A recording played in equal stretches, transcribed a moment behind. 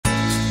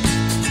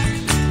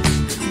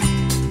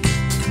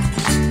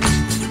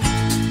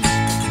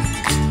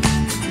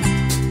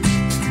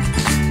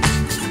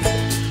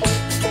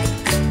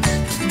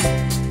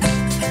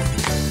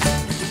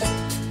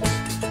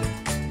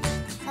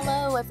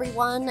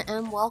everyone,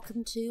 and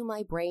welcome to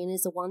My Brain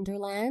Is A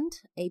Wonderland,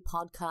 a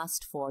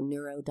podcast for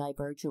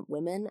neurodivergent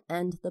women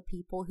and the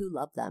people who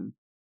love them.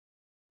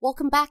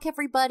 Welcome back,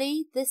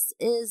 everybody. This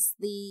is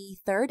the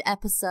third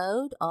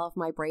episode of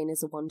My Brain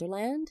Is A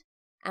Wonderland,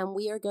 and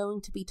we are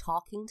going to be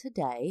talking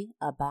today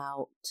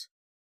about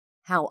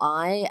how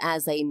I,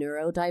 as a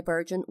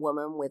neurodivergent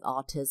woman with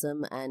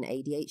autism and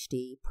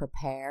ADHD,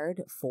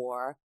 prepared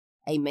for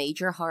a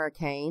major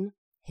hurricane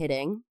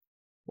hitting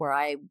where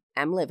I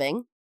am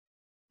living,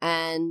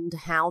 and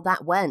how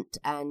that went,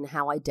 and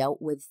how I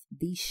dealt with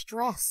the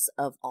stress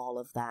of all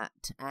of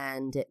that,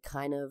 and it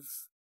kind of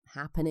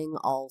happening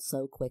all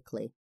so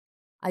quickly.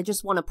 I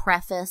just want to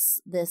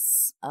preface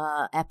this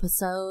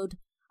episode.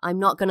 I'm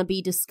not going to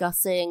be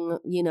discussing,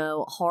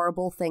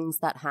 horrible things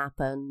that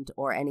happened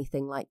or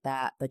anything like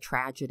that, the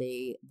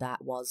tragedy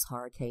that was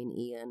Hurricane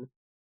Ian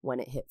when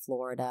it hit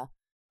Florida.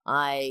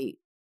 I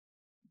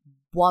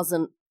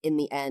wasn't, in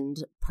the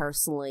end,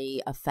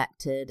 personally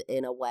affected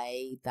in a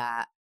way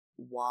that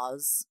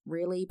was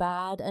really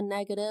bad and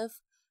negative,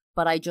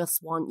 but I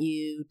just want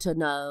you to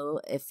know,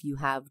 if you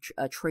have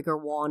a trigger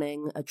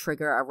warning, a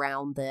trigger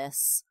around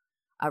this,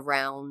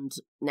 around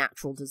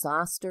natural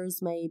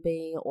disasters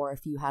maybe, or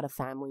if you had a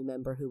family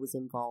member who was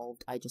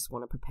involved, I just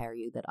want to prepare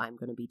you that I'm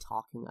going to be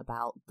talking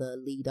about the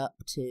lead up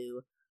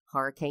to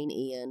Hurricane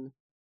Ian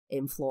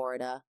in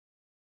Florida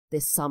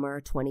this summer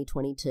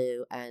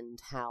 2022 and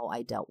how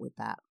I dealt with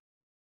that.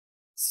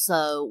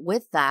 So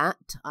with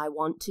that, I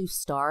want to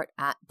start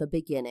at the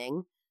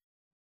beginning,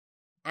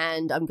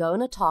 and I'm going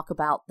to talk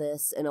about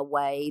this in a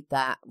way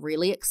that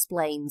really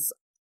explains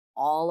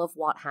all of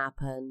what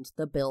happened,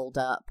 the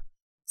build-up.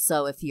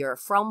 So if you're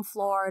from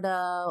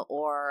Florida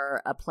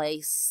or a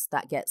place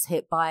that gets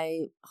hit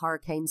by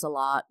hurricanes a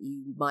lot,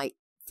 you might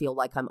feel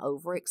like I'm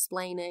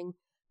over-explaining,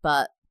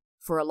 but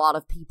for a lot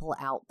of people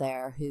out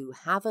there who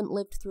haven't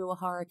lived through a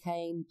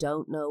hurricane,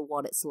 don't know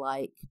what it's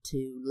like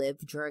to live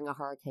during a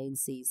hurricane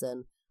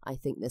season, I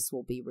think this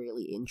will be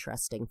really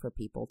interesting for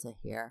people to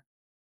hear.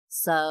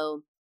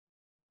 So,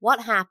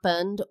 what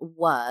happened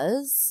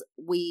was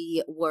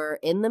we were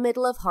in the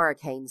middle of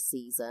hurricane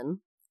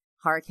season.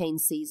 Hurricane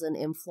season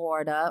in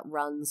Florida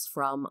runs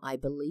from, I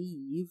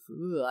believe,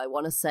 I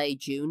want to say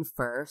June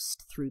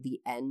 1st through the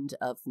end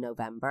of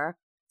November.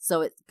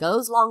 So it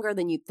goes longer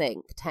than you'd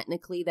think.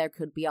 Technically, there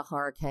could be a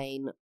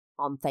hurricane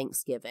on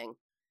Thanksgiving.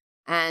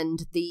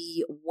 And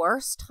the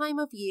worst time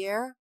of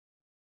year,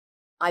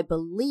 I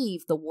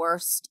believe the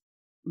worst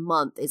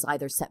month is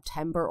either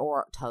September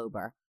or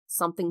October.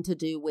 Something to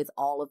do with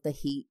all of the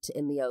heat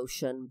in the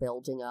ocean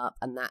building up,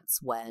 and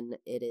that's when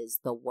it is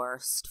the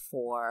worst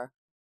for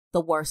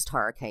the worst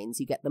hurricanes.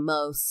 You get the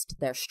most,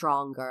 they're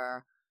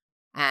stronger,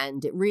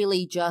 and it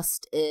really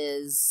just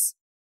is,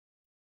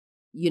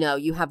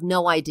 you have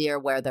no idea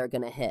where they're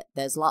going to hit.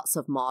 There's lots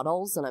of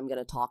models, and I'm going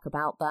to talk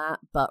about that,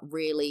 but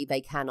really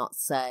they cannot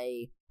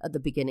say at the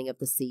beginning of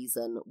the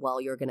season, well,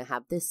 you're going to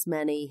have this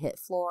many hit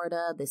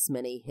Florida, this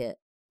many hit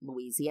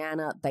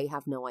Louisiana. They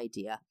have no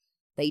idea.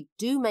 They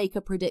do make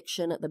a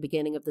prediction at the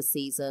beginning of the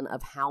season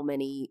of how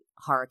many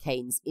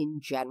hurricanes in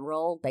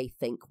general they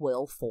think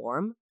will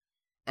form,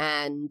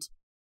 and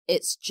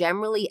it's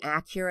generally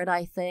accurate,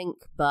 I think,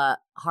 but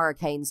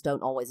hurricanes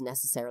don't always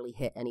necessarily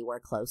hit anywhere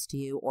close to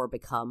you or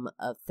become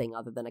a thing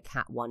other than a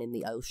Cat 1 in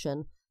the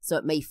ocean. So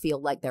it may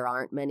feel like there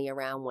aren't many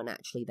around when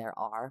actually there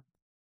are.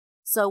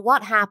 So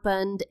what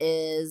happened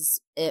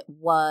is it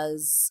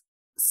was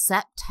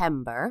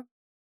September,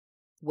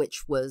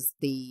 which was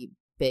the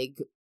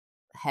big,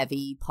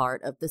 heavy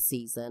part of the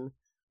season.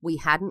 We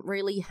hadn't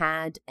really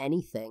had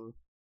anything.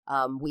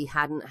 We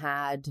hadn't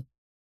had...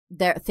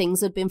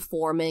 Things had been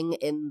forming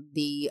in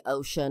the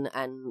ocean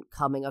and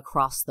coming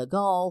across the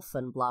Gulf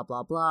and blah,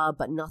 blah, blah,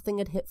 but nothing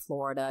had hit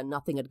Florida,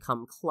 nothing had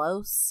come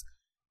close,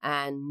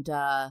 and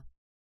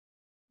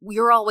we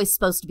were always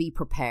supposed to be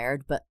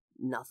prepared, but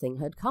nothing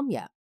had come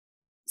yet.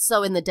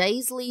 So in the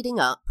days leading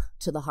up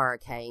to the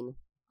hurricane,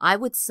 I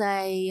want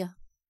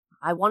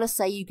to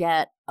say you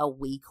get a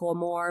week or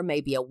more,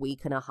 maybe a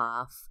week and a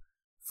half,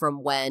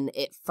 from when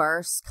it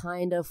first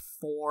kind of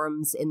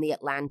forms in the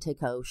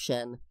Atlantic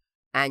Ocean.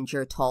 And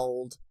you're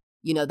told,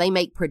 they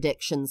make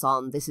predictions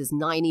on this is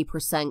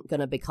 90% going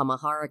to become a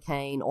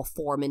hurricane or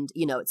form in,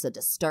 it's a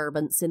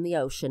disturbance in the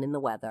ocean, in the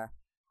weather.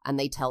 And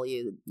they tell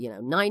you,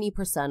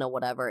 90% or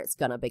whatever, it's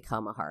going to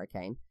become a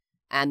hurricane.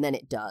 And then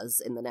it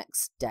does in the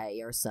next day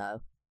or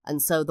so.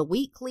 And so the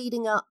week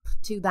leading up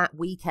to that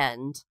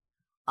weekend,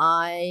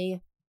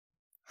 I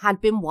had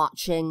been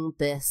watching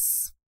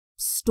this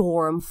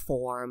storm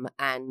form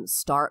and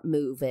start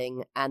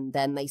moving. And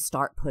then they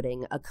start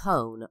putting a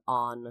cone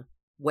on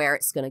where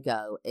it's going to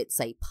go. It's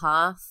a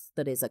path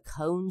that is a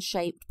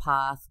cone-shaped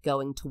path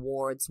going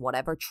towards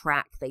whatever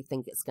track they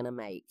think it's going to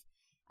make.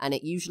 And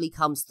it usually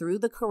comes through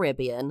the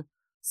Caribbean,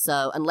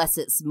 so unless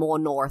it's more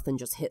north and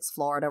just hits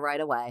Florida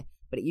right away,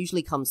 but it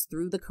usually comes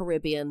through the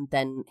Caribbean,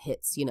 then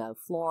hits,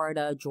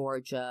 Florida,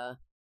 Georgia,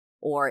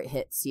 or it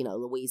hits,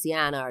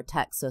 Louisiana or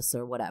Texas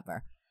or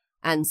whatever.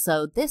 And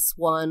so this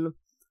one,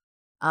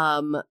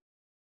 the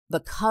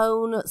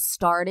cone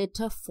started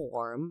to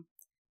form,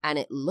 and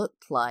it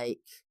looked like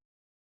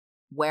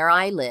where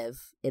I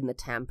live in the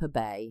Tampa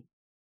Bay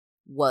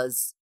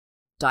was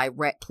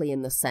directly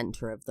in the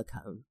center of the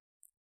cone.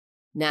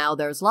 Now,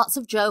 there's lots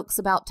of jokes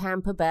about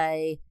Tampa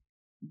Bay.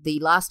 The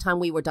last time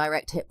we were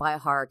direct hit by a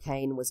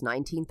hurricane was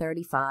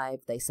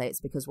 1935. They say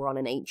it's because we're on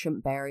an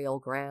ancient burial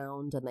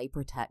ground and they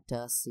protect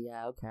us.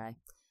 Yeah, okay.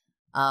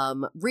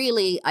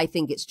 Really, I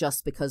think it's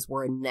just because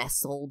we're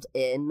nestled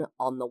in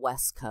on the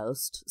West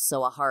Coast,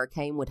 so a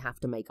hurricane would have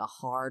to make a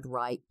hard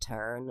right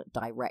turn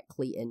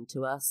directly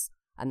into us,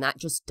 and that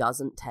just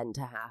doesn't tend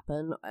to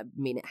happen. I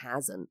mean, it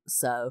hasn't,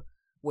 so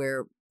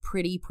we're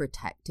pretty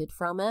protected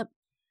from it.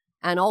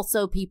 And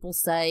also, people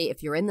say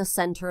if you're in the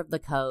center of the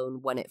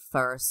cone when it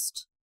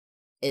first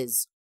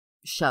is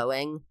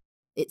showing,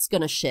 it's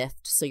going to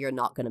shift, so you're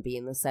not going to be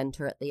in the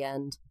center at the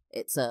end.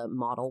 It's a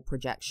model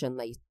projection.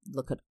 They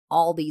look at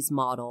all these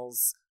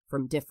models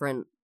from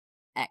different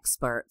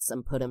experts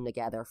and put them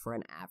together for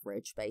an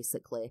average,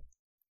 basically.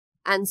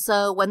 And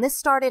so when this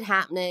started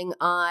happening,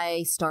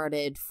 I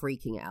started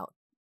freaking out.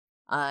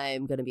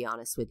 I'm going to be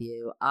honest with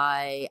you.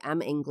 I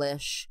am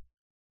English.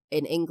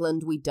 In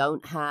England, we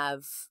don't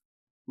have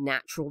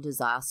natural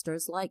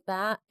disasters like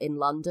that. In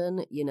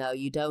London, you know,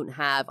 you don't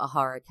have a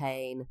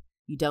hurricane.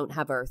 You don't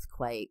have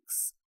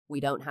earthquakes. We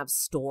don't have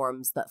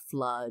storms that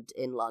flood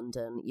in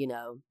London, you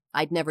know.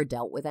 I'd never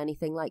dealt with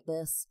anything like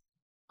this.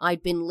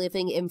 I'd been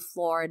living in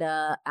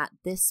Florida at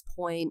this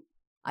point.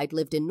 I'd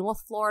lived in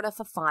North Florida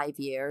for 5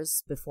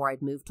 years before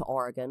I'd moved to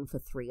Oregon for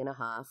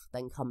 3.5,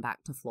 then come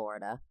back to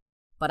Florida.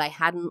 But I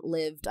hadn't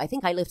lived, I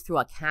think I lived through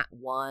a Cat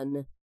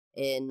 1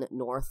 in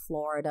North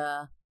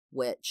Florida,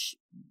 which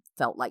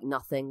felt like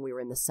nothing. We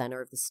were in the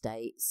center of the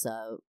state,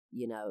 so,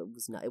 you know,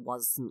 it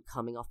wasn't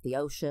coming off the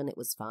ocean. It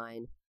was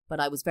fine. But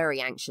I was very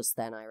anxious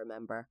then, I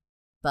remember.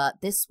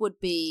 But this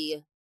would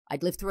be,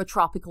 I'd lived through a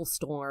tropical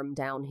storm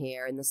down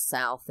here in the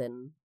south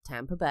in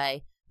Tampa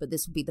Bay, but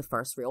this would be the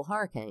first real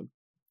hurricane.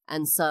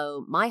 And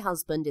so my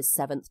husband is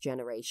 7th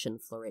generation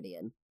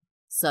Floridian.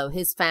 So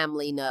his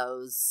family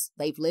knows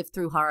they've lived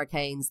through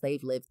hurricanes,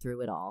 they've lived through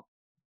it all.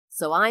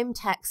 So I'm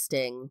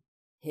texting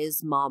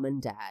his mom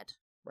and dad,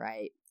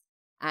 right?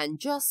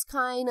 And just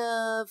kind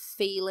of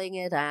feeling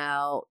it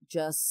out,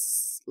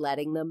 just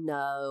letting them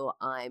know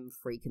I'm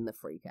freaking the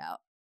freak out.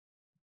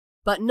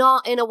 But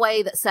not in a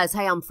way that says,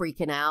 hey, I'm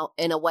freaking out,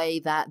 in a way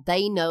that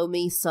they know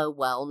me so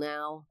well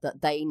now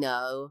that they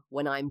know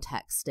when I'm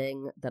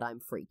texting that I'm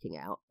freaking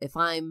out. If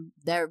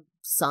their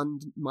son,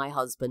 my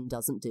husband,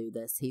 doesn't do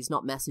this, he's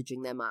not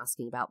messaging them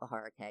asking about the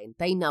hurricane,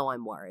 they know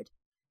I'm worried.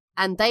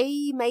 And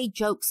they made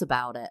jokes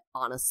about it,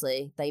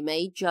 honestly. They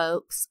made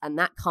jokes, and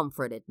that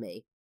comforted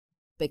me.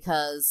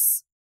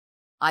 Because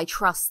I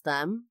trust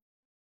them,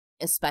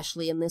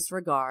 especially in this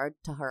regard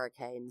to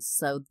hurricanes.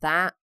 So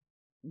that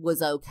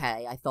was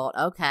okay. I thought,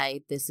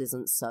 okay, this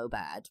isn't so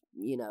bad.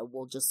 You know,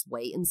 we'll just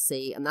wait and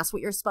see. And that's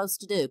what you're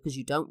supposed to do, because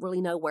you don't really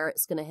know where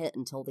it's going to hit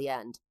until the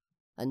end.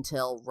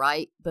 Until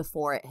right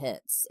before it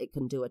hits. It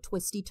can do a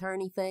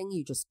twisty-turny thing.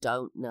 You just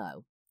don't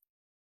know.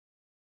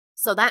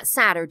 So that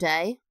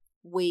Saturday,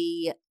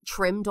 we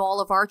trimmed all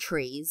of our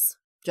trees.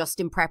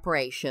 Just in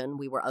preparation.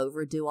 We were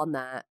overdue on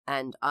that,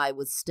 and I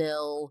was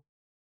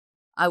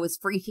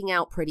freaking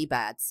out pretty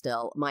bad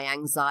still. My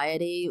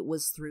anxiety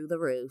was through the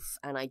roof,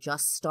 and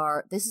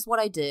this is what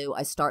I do.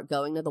 I start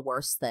going to the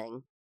worst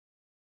thing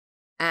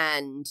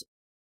and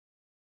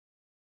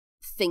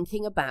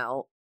thinking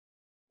about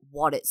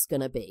what it's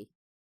gonna be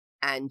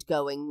and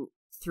going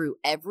through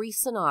every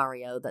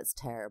scenario that's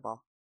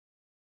terrible,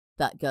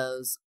 that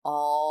goes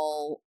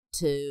all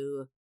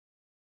to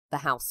the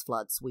house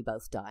floods. We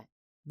both die.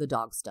 The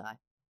dogs die.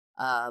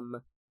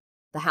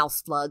 The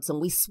house floods, and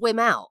we swim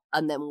out.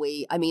 And then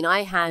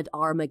I had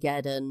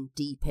Armageddon,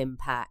 Deep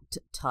Impact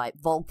type,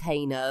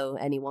 Volcano.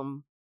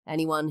 Anyone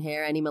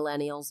here, any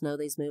millennials know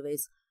these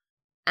movies?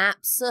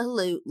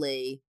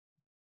 Absolutely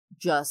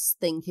just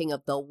thinking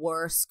of the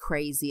worst,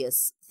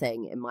 craziest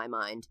thing in my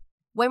mind.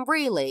 When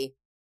really,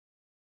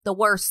 the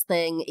worst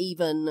thing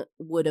even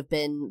would have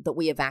been that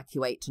we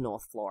evacuate to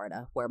North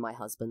Florida, where my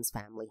husband's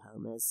family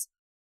home is.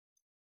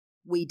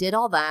 We did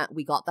all that,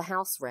 we got the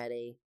house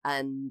ready,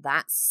 and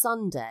that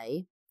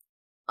Sunday,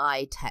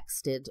 I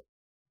texted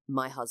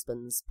my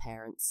husband's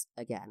parents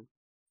again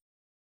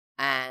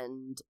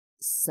and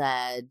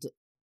said,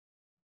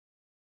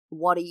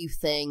 what do you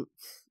think?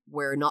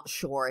 We're not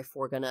sure if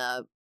we're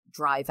gonna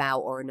drive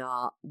out or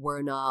not.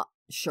 We're not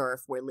sure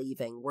if we're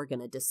leaving. We're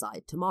gonna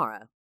decide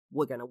tomorrow.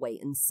 We're gonna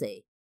wait and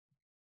see.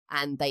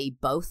 And they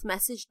both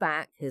messaged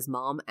back, his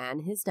mom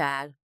and his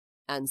dad,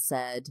 and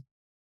said,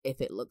 if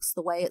it looks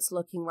the way it's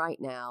looking right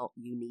now,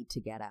 you need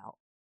to get out.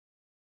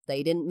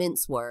 They didn't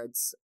mince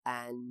words,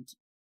 and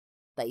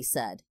they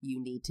said,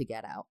 you need to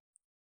get out.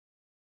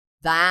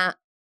 That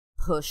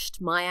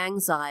pushed my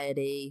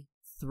anxiety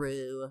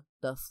through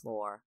the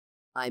floor.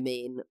 I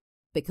mean,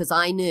 because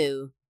I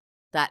knew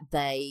that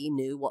they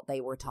knew what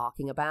they were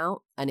talking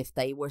about, and if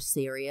they were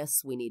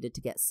serious, we needed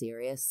to get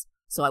serious.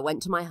 So I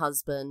went to my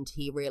husband.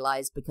 He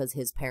realized, because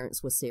his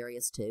parents were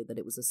serious too, that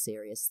it was a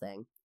serious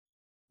thing.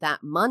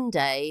 that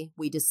Monday,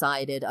 we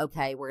decided,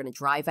 okay, we're going to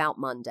drive out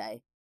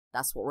Monday.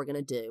 That's what we're going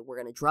to do.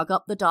 We're going to drug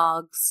up the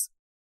dogs,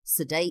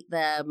 sedate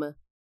them,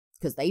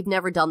 because they've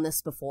never done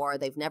this before.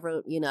 They've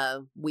never,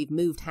 we've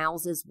moved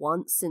houses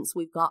once since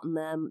we've gotten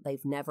them.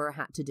 They've never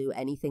had to do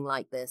anything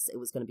like this. It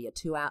was going to be a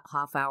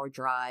 2.5-hour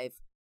drive.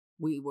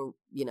 We were,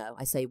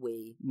 I say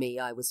me,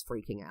 I was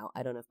freaking out.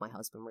 I don't know if my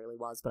husband really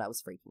was, but I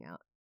was freaking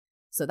out.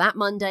 So that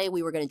Monday,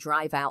 we were going to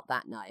drive out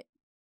that night.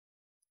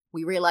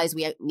 We realized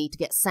we need to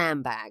get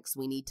sandbags.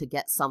 We need to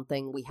get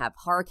something. We have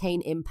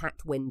hurricane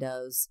impact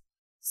windows,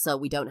 so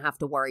we don't have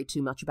to worry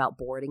too much about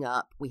boarding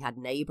up. We had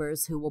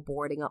neighbors who were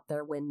boarding up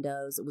their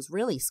windows. It was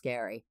really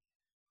scary.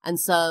 And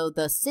so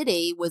the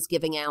city was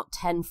giving out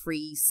 10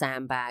 free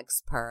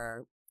sandbags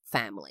per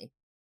family.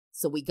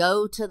 So we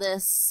go to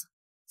this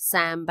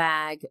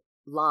sandbag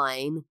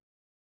line,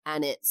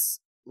 and it's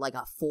like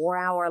a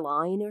 4-hour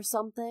line or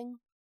something.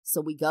 So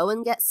we go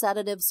and get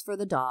sedatives for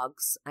the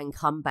dogs and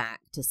come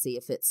back to see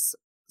if it's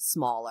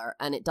smaller.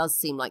 And it does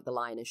seem like the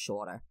line is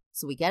shorter.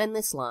 So we get in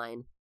this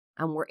line,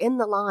 and we're in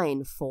the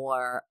line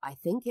for, I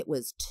think it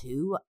was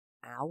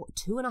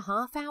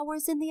 2.5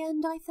 hours in the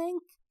end, I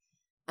think.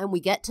 And we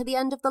get to the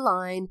end of the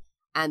line,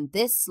 and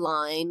this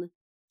line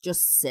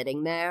just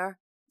sitting there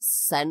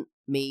sent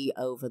me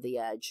over the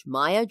edge.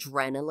 My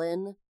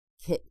adrenaline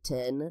kicked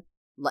in.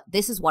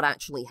 This is what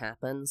actually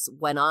happens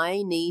when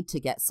I need to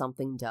get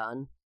something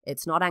done.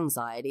 It's not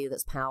anxiety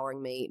that's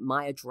powering me.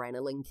 My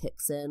adrenaline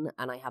kicks in,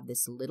 and I have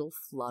this little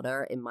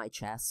flutter in my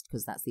chest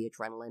because that's the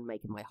adrenaline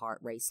making my heart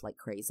race like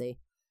crazy.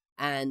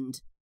 And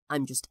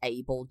I'm just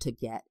able to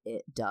get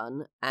it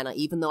done. And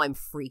even though I'm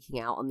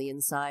freaking out on the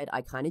inside,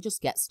 I kind of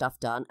just get stuff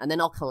done. And then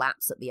I'll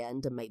collapse at the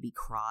end and maybe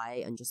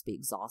cry and just be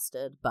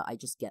exhausted, but I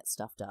just get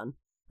stuff done.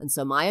 And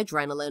so my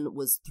adrenaline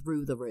was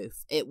through the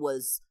roof. It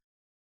was,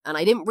 and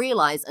I didn't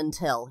realize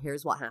until,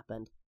 here's what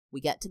happened.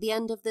 We get to the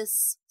end of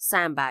this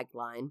sandbag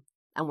line,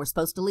 and we're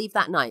supposed to leave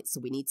that night, so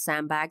we need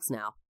sandbags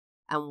now.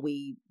 And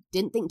we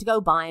didn't think to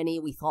go buy any.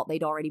 We thought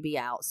they'd already be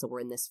out, so we're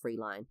in this free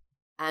line.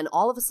 And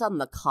all of a sudden,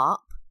 the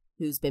cop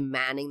who's been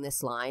manning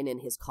this line in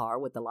his car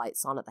with the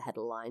lights on at the head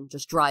of the line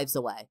just drives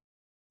away.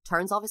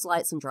 Turns off his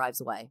lights and drives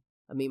away.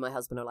 And me and my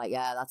husband are like,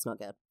 yeah, that's not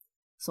good.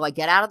 So I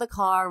get out of the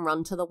car and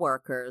run to the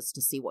workers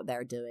to see what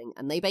they're doing.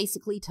 And they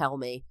basically tell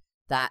me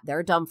that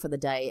they're done for the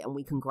day and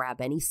we can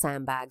grab any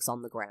sandbags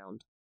on the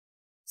ground.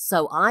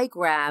 So I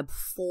grab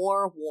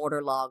 4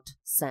 waterlogged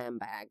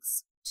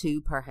sandbags,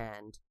 2 per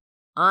hand.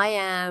 I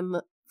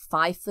am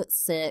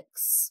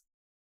 5'6",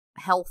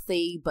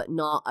 healthy, but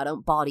I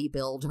don't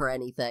bodybuild or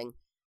anything.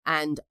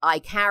 And I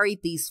carried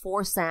these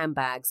 4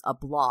 sandbags a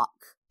block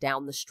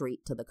down the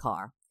street to the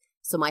car.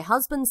 So my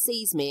husband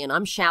sees me, and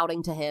I'm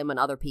shouting to him and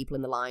other people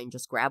in the line,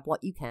 just grab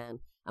what you can.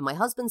 And my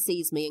husband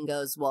sees me and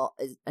goes, well,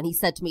 and he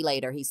said to me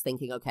later, he's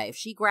thinking, okay, if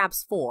she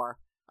grabs 4,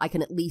 I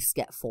can at least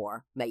get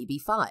 4, maybe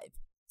 5.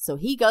 So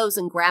he goes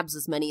and grabs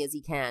as many as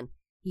he can.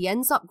 He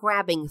ends up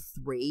grabbing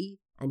 3,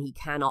 and he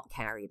cannot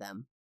carry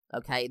them.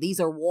 Okay, these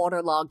are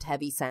waterlogged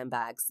heavy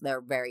sandbags.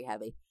 They're very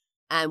heavy.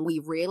 And we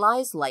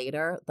realized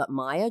later that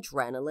my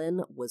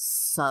adrenaline was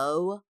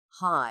so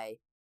high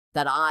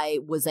that I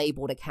was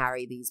able to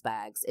carry these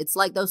bags. It's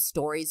like those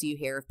stories you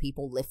hear of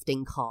people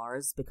lifting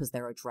cars because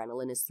their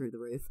adrenaline is through the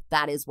roof.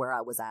 That is where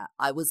I was at.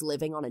 I was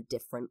living on a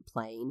different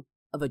plane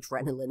of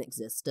adrenaline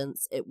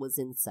existence. It was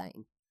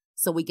insane.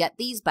 So we get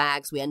these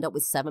bags. We end up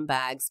with 7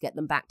 bags, get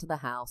them back to the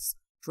house,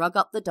 drug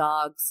up the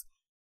dogs,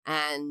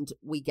 and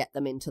we get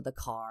them into the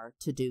car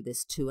to do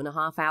this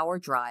 2.5-hour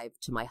drive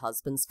to my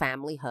husband's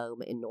family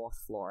home in North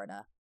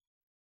Florida.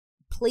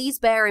 Please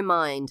bear in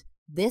mind,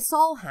 this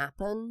all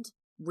happened,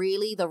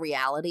 really the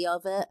reality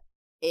of it,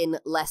 in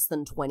less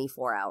than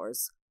 24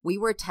 hours. We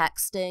were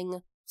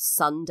texting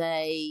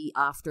Sunday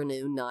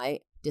afternoon,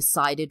 night,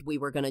 decided we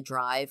were going to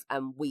drive,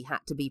 and we had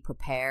to be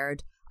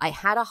prepared. I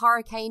had a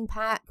hurricane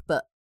pack,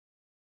 but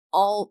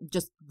all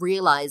just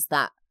realized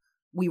that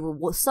we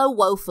were so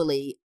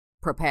woefully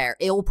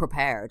ill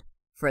prepared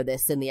for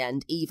this in the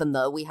end. Even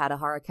though we had a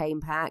hurricane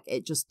pack,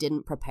 it just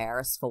didn't prepare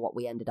us for what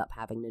we ended up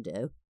having to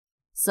do.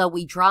 So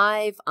we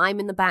drive. I'm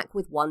in the back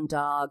with one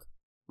dog.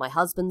 My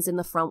husband's in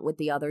the front with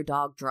the other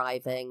dog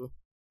driving.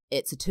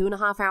 It's a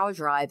 2.5-hour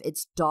drive.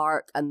 It's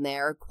dark and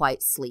they're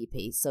quite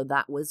sleepy. So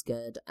that was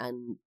good.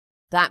 And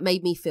that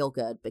made me feel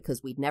good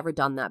because we'd never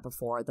done that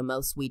before. The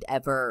most we'd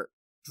ever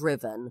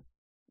driven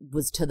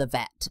was to the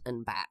vet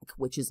and back,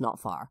 which is not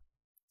far.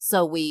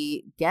 So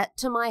we get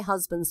to my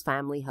husband's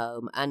family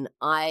home, and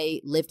I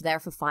lived there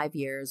for 5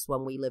 years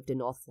when we lived in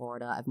North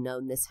Florida. I've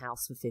known this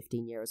house for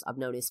 15 years. I've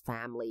known his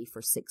family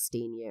for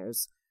 16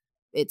 years.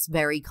 It's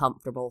very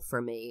comfortable for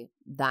me.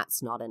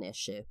 That's not an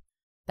issue.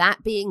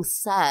 That being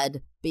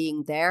said,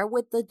 being there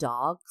with the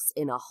dogs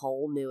in a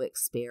whole new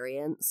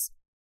experience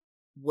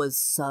was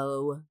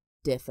so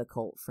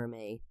difficult for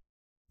me.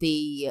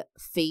 The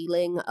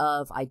feeling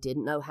of I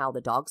didn't know how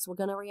the dogs were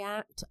going to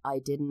react. I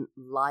didn't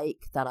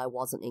like that I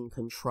wasn't in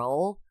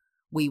control.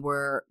 We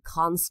were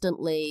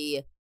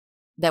constantly,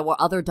 there were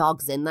other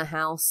dogs in the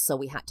house, so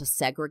we had to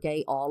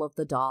segregate all of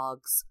the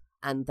dogs.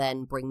 and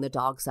then bring the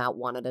dogs out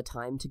one at a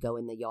time to go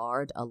in the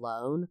yard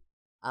alone.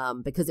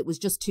 Because it was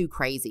just too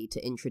crazy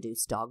to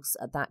introduce dogs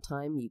at that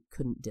time. You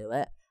couldn't do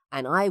it.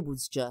 And I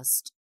was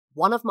just,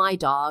 one of my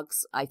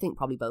dogs, I think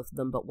probably both of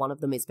them, but one of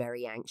them is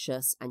very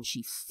anxious and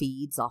she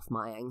feeds off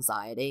my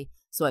anxiety.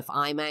 So if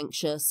I'm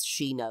anxious,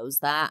 she knows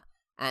that,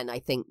 and I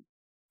think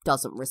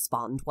doesn't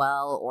respond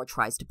well or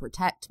tries to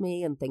protect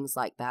me and things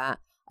like that.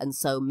 And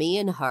so me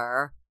and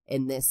her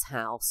in this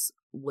house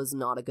was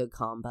not a good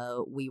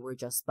combo. We were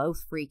just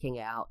both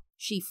freaking out.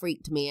 She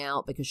freaked me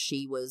out because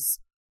she was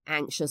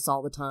anxious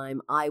all the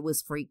time. I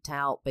was freaked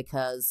out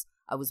because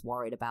I was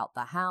worried about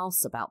the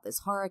house, about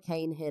this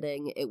hurricane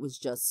hitting. It was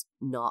just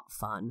not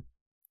fun.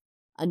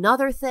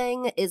 Another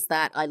thing is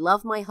that I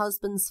love my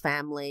husband's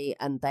family,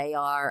 and they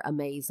are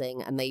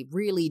amazing, and they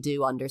really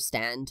do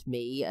understand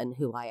me and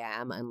who I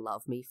am and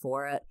love me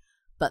for it.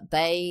 But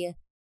they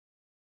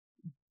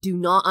do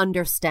not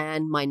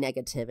understand my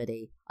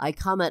negativity.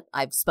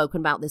 I've spoken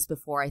about this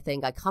before, I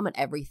think. I come at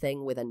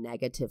everything with a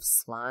negative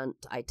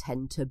slant. I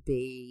tend to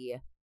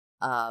be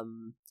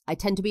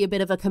a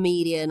bit of a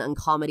comedian, and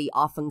comedy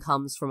often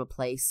comes from a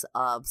place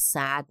of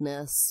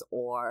sadness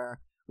or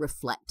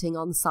reflecting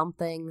on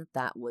something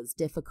that was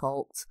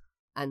difficult.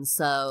 And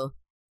so,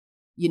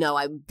 you know,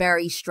 I'm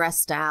very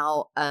stressed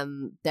out.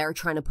 They're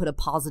trying to put a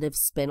positive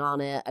spin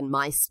on it, and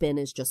my spin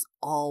is just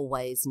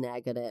always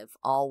negative,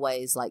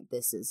 always like,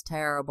 this is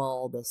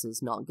terrible, this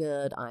is not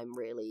good, I'm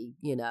really,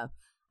 you know.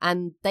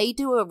 And they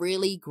do a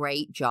really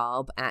great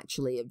job,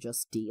 actually, of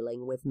just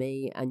dealing with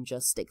me and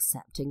just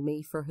accepting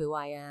me for who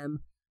I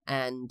am.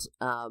 And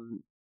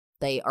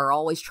they are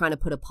always trying to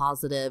put a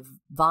positive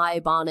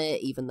vibe on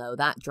it, even though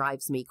that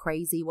drives me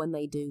crazy when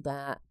they do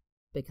that,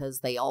 because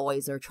they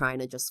always are trying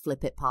to just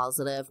flip it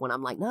positive when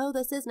I'm like, no,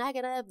 this is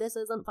negative, this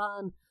isn't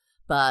fun.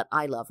 But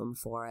I love them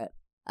for it.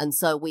 And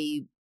so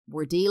we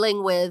were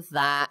dealing with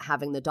that,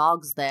 having the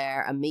dogs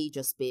there, and me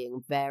just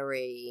being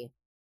very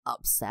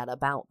upset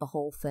about the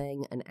whole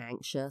thing and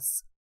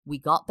anxious. We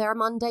got there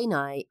Monday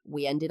night.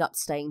 We ended up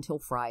staying till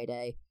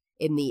Friday.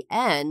 In the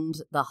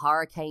end, the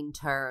hurricane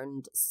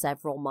turned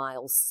several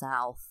miles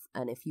south,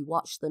 and if you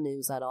watch the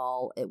news at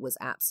all, it was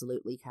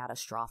absolutely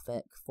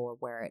catastrophic for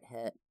where it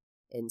hit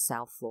in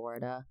South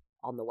Florida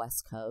on the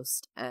West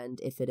Coast. And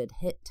if it had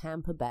hit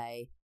Tampa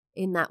Bay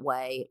in that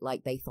way,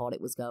 like they thought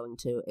it was going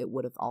to, it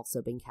would have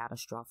also been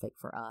catastrophic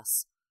for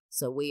us.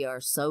 So we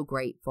are so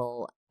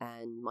grateful,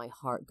 and my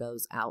heart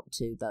goes out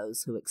to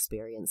those who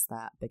experienced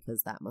that,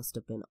 because that must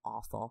have been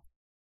awful.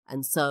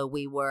 And so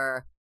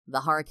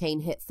the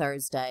hurricane hit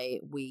Thursday.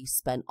 We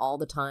spent all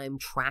the time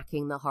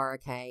tracking the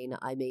hurricane.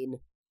 I mean,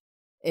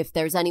 if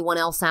there's anyone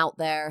else out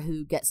there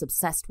who gets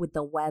obsessed with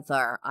the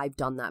weather, I've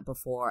done that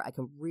before. I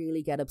can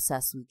really get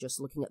obsessed with just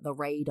looking at the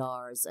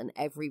radars and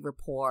every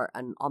report,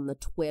 and on the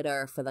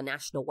Twitter for the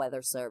National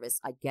Weather Service,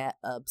 I get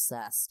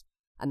obsessed.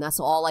 And that's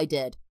all I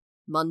did.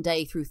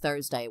 Monday through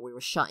Thursday, we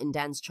were shut in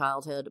Dan's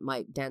childhood.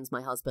 Dan's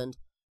my husband,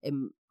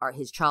 in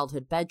his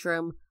childhood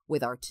bedroom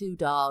with our two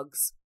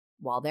dogs.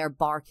 While they're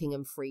barking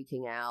and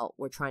freaking out,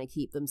 we're trying to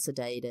keep them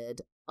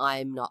sedated.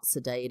 I'm not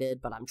sedated,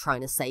 but I'm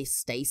trying to say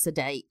stay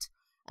sedate.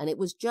 And it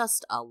was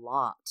just a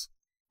lot.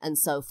 And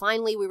so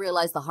finally we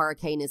realized the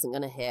hurricane isn't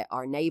going to hit.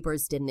 Our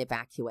neighbors didn't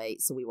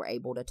evacuate, so we were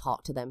able to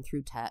talk to them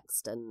through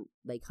text, and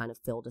they kind of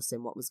filled us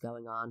in what was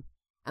going on.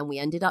 And we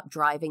ended up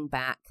driving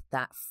back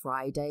that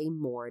Friday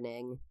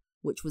morning,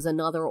 which was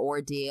another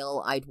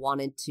ordeal. I'd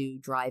wanted to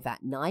drive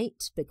at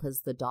night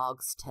because the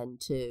dogs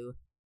tend to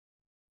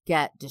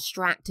get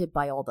distracted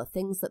by all the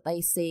things that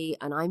they see,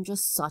 and I'm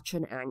just such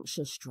an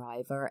anxious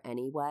driver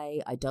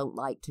anyway. I don't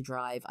like to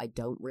drive. I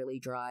don't really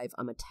drive.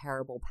 I'm a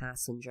terrible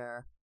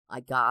passenger. I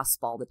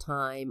gasp all the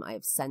time. I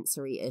have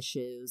sensory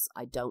issues.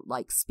 I don't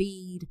like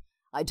speed.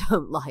 I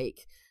don't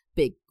like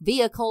big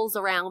vehicles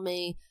around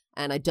me,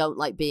 and I don't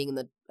like being in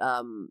the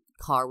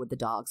car with the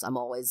dogs. I'm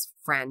always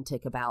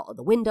frantic about, are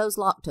the windows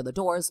locked? Are the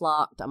doors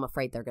locked? I'm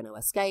afraid they're going to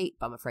escape.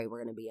 I'm afraid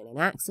we're going to be in an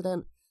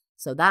accident.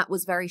 So that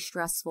was very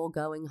stressful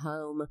going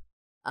home.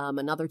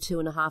 Another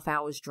 2.5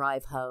 hours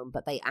drive home,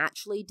 but they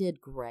actually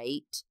did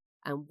great.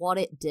 And what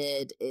it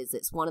did is,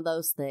 it's one of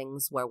those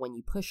things where when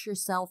you push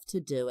yourself to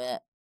do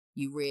it,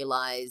 you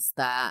realize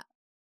that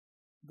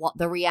what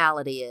the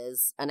reality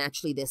is. And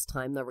actually this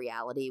time the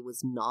reality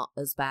was not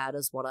as bad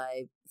as what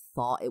I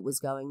thought it was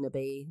going to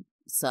be.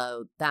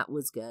 So that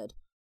was good.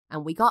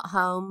 And we got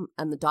home,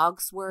 and the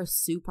dogs were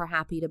super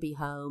happy to be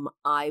home.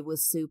 I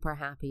was super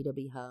happy to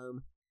be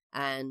home.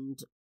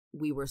 And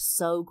we were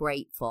so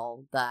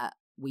grateful that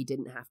we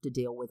didn't have to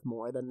deal with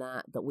more than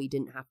that we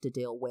didn't have to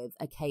deal with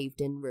a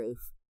caved-in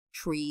roof,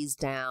 trees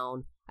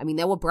down. I mean,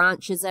 there were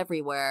branches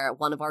everywhere.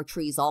 One of our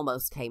trees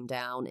almost came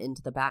down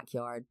into the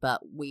backyard,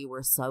 but we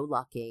were so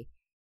lucky.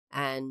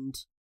 And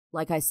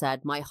like I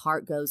said, my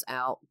heart goes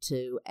out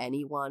to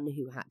anyone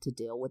who had to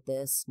deal with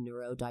this,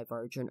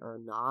 neurodivergent or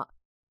not.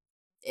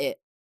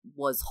 It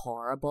was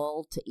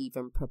horrible to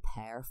even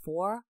prepare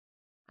for,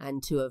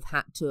 and to have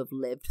had to have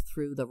lived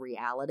through the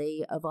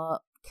reality of a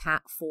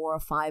Cat 4 or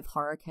 5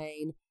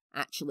 hurricane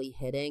actually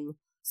hitting.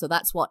 So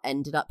that's what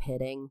ended up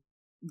hitting.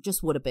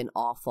 just would have been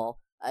awful.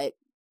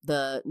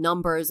 The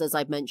numbers, as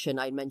I mentioned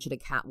a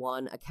cat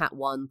 1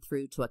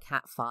 through to a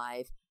cat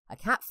 5. A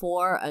cat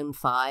 4 and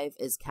 5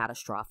 is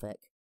catastrophic.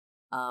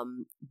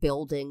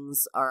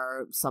 Buildings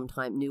are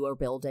sometimes, newer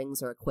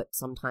buildings are equipped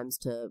sometimes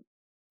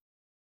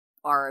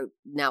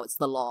now it's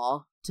the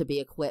law to be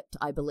equipped,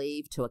 I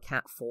believe, to a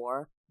cat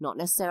 4, not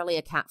necessarily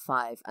a cat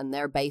 5, and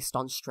they're based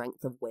on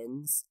strength of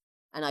winds.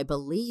 And I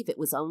believe it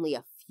was only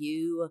a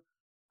few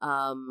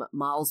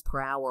miles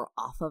per hour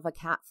off of a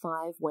cat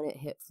 5 when it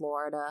hit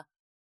Florida,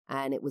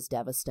 and it was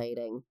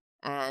devastating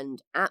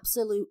and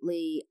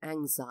absolutely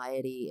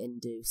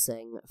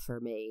anxiety-inducing for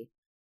me.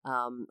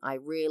 I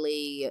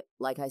really,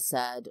 like I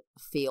said,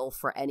 feel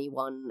for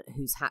anyone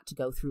who's had to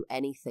go through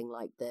anything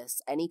like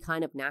this, any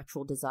kind of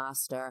natural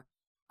disaster.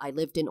 I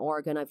lived in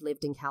Oregon, I've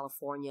lived in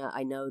California.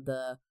 I know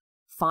the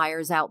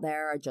fires out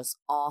there are just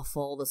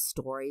awful, the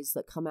stories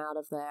that come out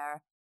of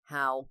there,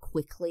 how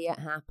quickly it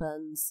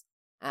happens.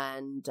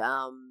 And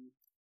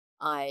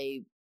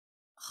I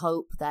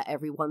hope that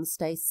everyone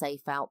stays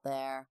safe out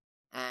there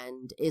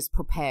and is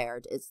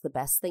prepared. It's the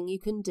best thing you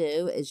can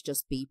do, is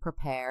just be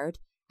prepared.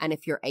 And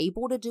if you're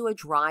able to do a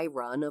dry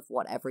run of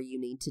whatever you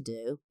need to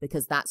do,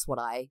 because that's what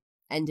I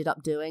ended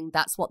up doing,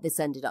 that's what this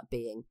ended up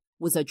being,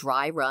 was a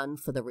dry run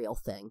for the real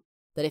thing.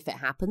 That if it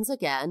happens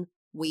again,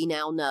 we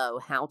now know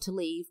how to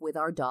leave with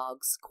our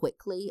dogs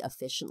quickly,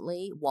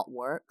 efficiently, what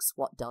works,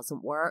 what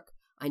doesn't work.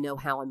 I know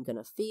how I'm going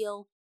to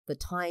feel, the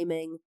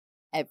timing,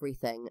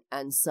 everything.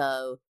 And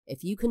so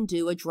if you can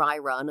do a dry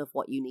run of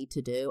what you need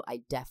to do,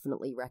 I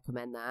definitely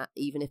recommend that,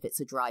 even if it's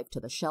a drive to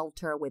the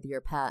shelter with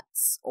your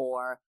pets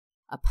or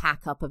a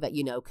pack up of it.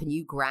 Can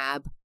you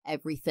grab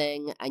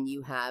everything? And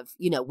you have,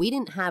 we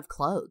didn't have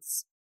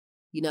clothes.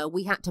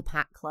 We had to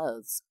pack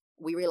clothes.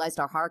 We realized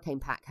our hurricane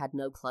pack had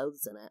no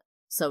clothes in it.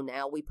 So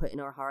now we put in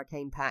our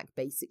hurricane pack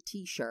basic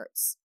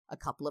t-shirts, a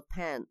couple of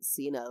pants,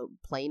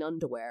 plain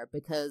underwear,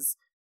 because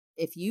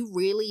if you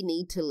really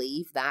need to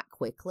leave that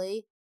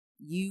quickly,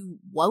 you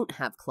won't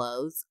have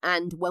clothes.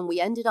 And when we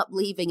ended up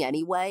leaving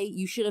anyway,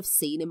 you should have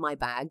seen in my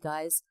bag,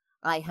 guys.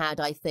 I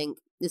think,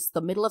 it's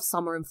the middle of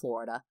summer in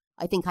Florida.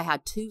 I think I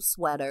had 2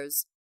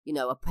 sweaters,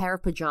 a pair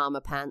of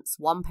pajama pants,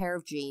 1 pair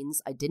of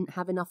jeans. I didn't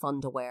have enough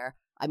underwear.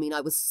 I mean,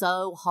 I was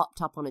so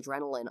hopped up on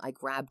adrenaline, I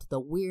grabbed the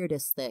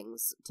weirdest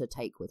things to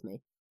take with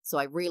me. So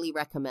I really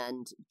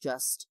recommend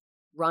just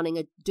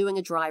doing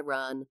a dry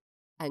run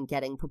and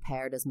getting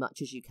prepared as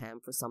much as you can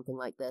for something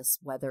like this,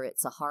 whether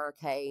it's a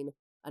hurricane,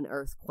 an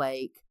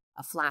earthquake,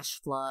 a flash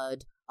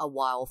flood, a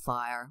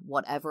wildfire,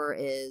 whatever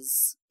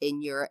is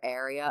in your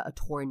area, a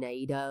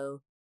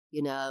tornado,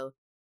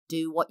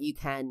 do what you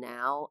can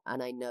now.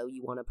 And I know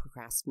you want to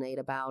procrastinate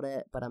about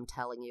it, but I'm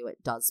telling you,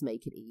 it does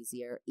make it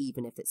easier,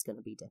 even if it's going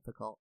to be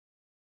difficult.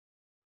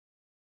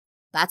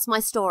 That's my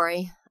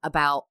story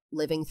about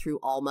living through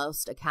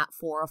almost a cat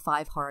 4 or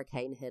 5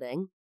 hurricane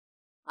hitting.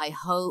 I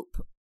hope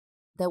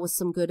there was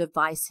some good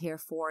advice here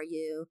for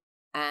you.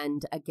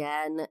 And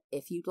again,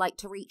 if you'd like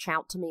to reach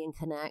out to me and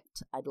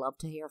connect, I'd love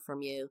to hear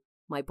from you.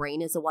 My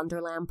Brain Is A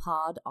Wonderland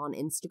pod on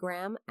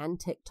Instagram and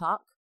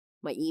TikTok.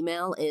 My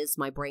email is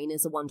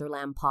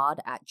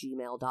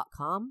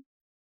mybrainisawonderlandpod@gmail.com.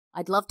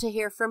 I'd love to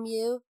hear from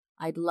you.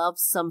 I'd love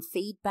some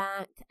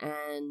feedback,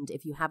 and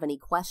if you have any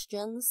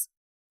questions.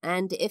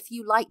 And if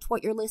you liked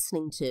what you're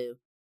listening to,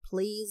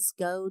 please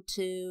go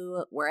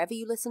to wherever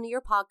you listen to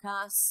your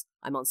podcasts.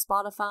 I'm on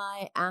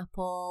Spotify,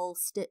 Apple,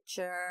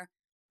 Stitcher,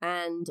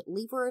 and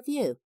leave a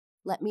review.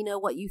 Let me know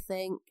what you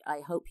think.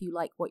 I hope you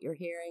like what you're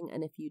hearing,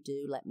 and if you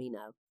do, let me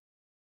know.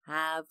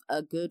 Have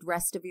a good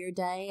rest of your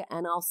day,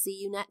 and I'll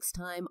see you next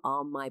time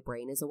on My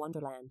Brain Is a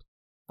Wonderland.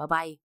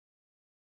 Bye-bye.